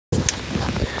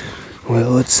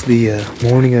Well, it's the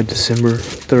morning of December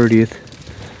 30th,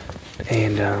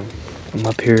 and I'm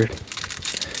up here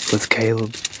with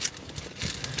Caleb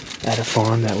at a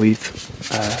farm that we've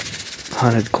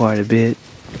hunted quite a bit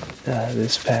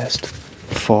this past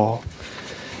fall.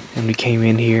 And we came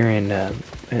in here and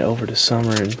over the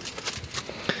summer and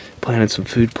planted some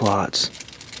food plots.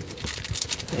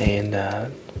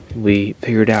 And we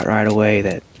figured out right away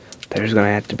that there's going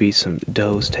to have to be some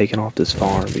does taken off this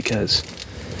farm because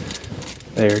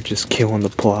they're just killing the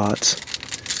plots.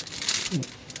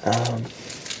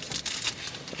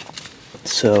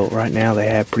 So right now they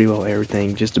have pretty well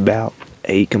everything just about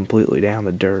ate completely down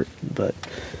the dirt, but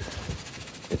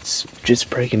it's just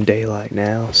breaking daylight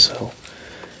now, so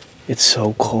it's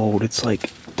so cold. It's like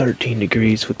 13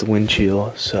 degrees with the wind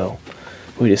chill, so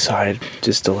we decided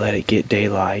just to let it get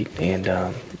daylight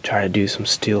and try to do some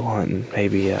steel hunting,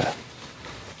 maybe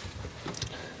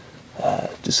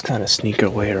just kind of sneak our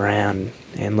way around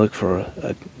and look for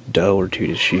a doe or two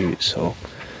to shoot. So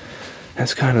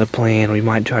that's kind of the plan. We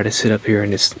might try to sit up here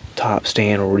in this top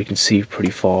stand where we can see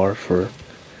pretty far for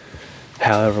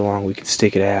however long we can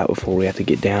stick it out before we have to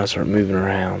get down and start moving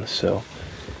around. So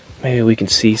maybe we can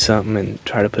see something and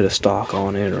try to put a stalk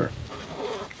on it or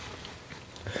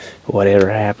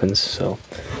whatever happens. So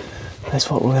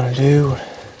that's what we're gonna do.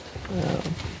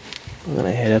 We're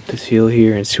gonna head up this hill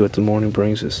here and see what the morning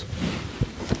brings us.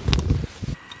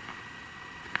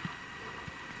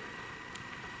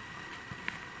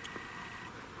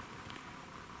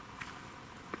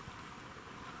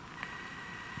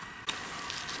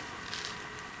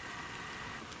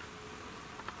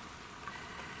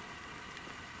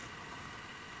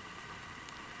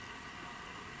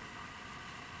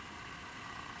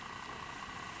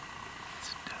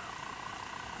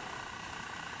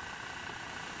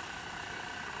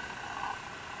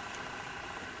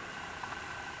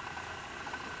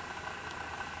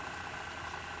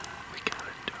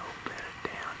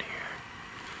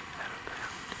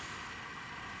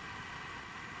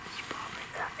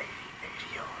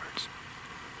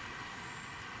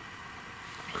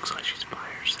 Looks like she's by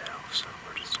herself, so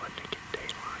we're just letting it get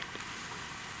daylight.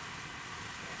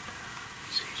 And,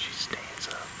 see, she stands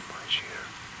up right here.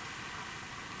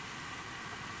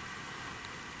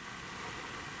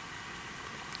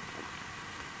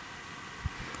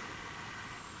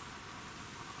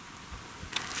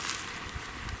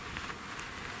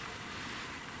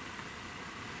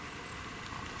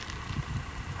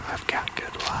 I've got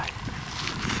good light.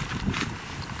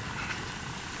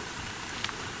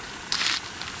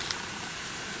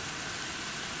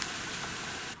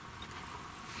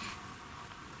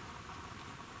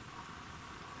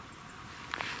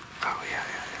 Oh, yeah.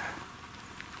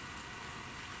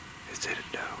 Is it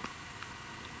a doe?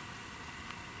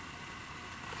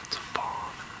 It's a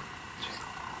fawn.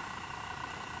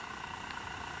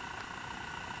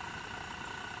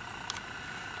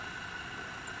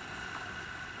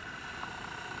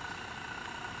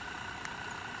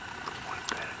 One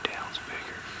bedded down's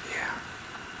bigger. Yeah.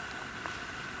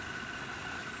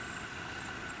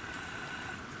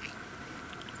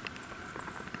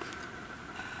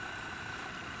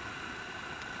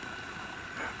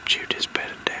 Jude is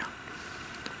bedded down.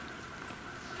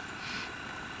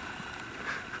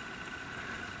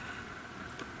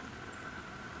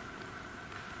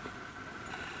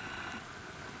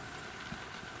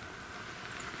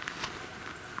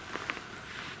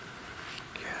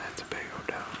 Yeah, that's a big old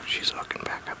doe. She's looking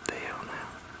back up the hill now.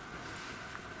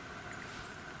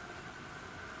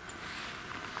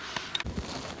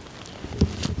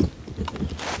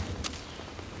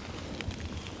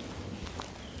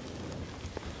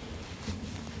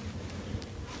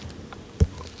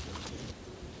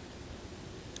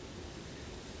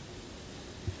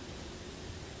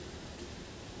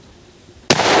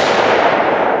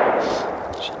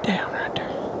 Down right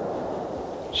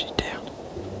there. She's down.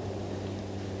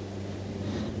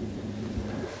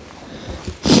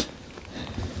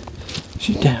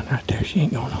 She's down right there. She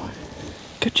ain't going nowhere.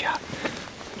 Good job.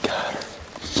 Got her.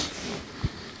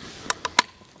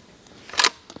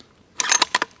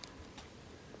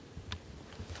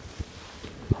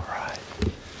 Alright.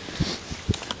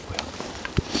 Well,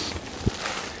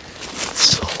 it's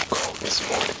so cold this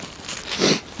morning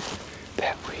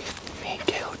that me and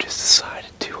Caleb just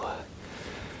decided to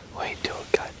wait till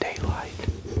it got daylight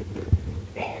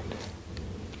and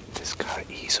just kind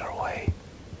of ease our way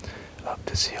up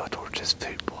this hill towards this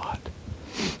food plot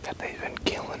that they've been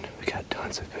killing. We got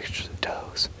tons of pictures of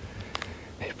does.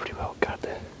 They pretty well got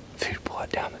the food plot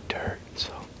down the dirt,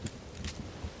 so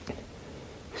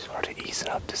we started easing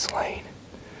up this lane.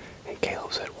 And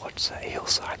Caleb said, watch that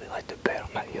hillside. They like to bet on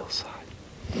that hillside.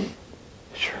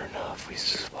 sure enough, we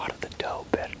spotted the doe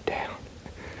bedded down.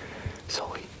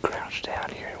 So we crouched down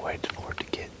here and waited for it to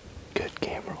get good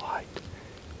camera light.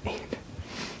 And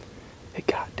it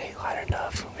got daylight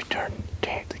enough when we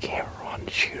tamped the camera on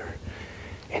the shooter,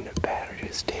 and the battery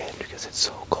was dead because it's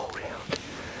so cold out.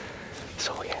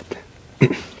 So we had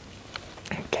to,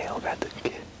 Caleb had to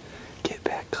get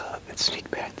back up and sneak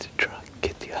back to the truck,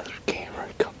 get the other camera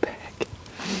and come back.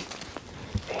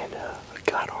 And we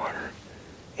got on her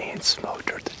and smoked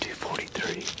her at the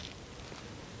 243.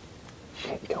 She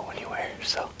didn't go anywhere,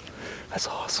 so that's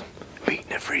awesome. Meat in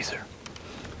the freezer.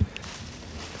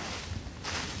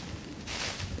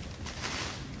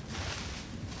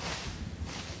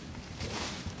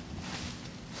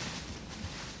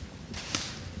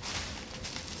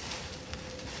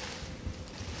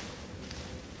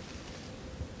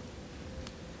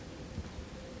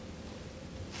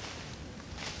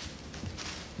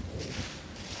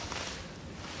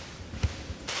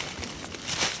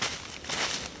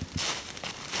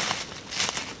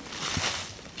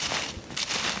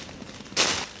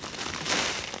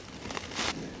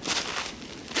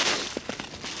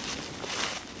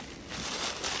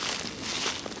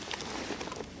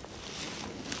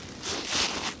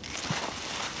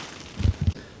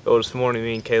 Well, this morning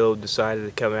me and Caleb decided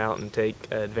to come out and take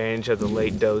advantage of the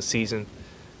late doe season.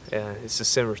 It's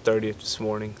December 30th this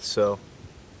morning, so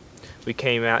we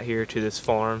came out here to this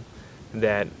farm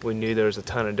that we knew there was a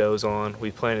ton of does on.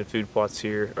 We planted food plots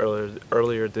here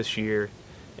earlier this year,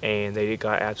 and they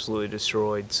got absolutely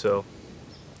destroyed. So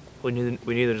we knew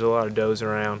there's a lot of does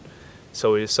around.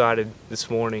 So we decided this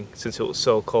morning, since it was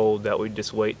so cold, that we'd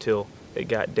just wait till it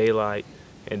got daylight,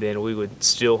 and then we would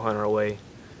still hunt our way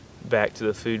back to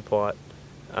the food plot.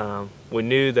 We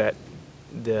knew that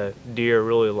the deer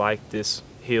really liked this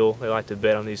hill. They like to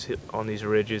bed on these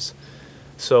ridges.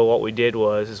 So what we did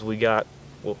was we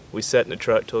sat in the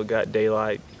truck till it got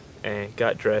daylight and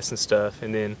got dressed and stuff,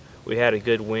 and then we had a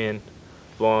good wind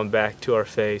blowing back to our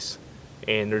face,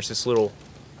 and there's this little,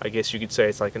 I guess you could say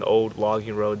it's like an old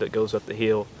logging road that goes up the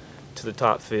hill to the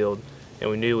top field, and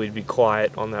we knew we'd be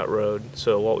quiet on that road.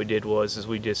 So what we did was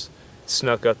we just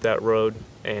snuck up that road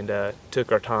and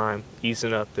took our time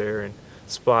easing up there, and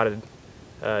spotted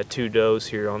 2 does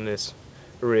here on this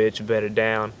ridge bedded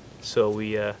down. So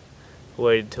we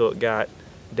waited till it got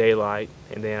daylight,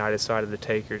 and then I decided to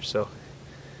take her. So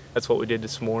that's what we did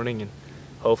this morning, and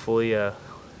hopefully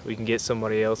we can get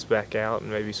somebody else back out,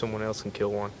 and maybe someone else can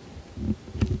kill one.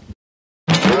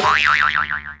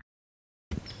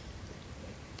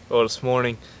 Well, this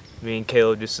morning me and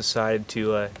Caleb just decided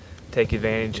to take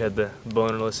advantage of the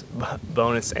bonus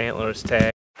antlerless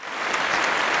tag.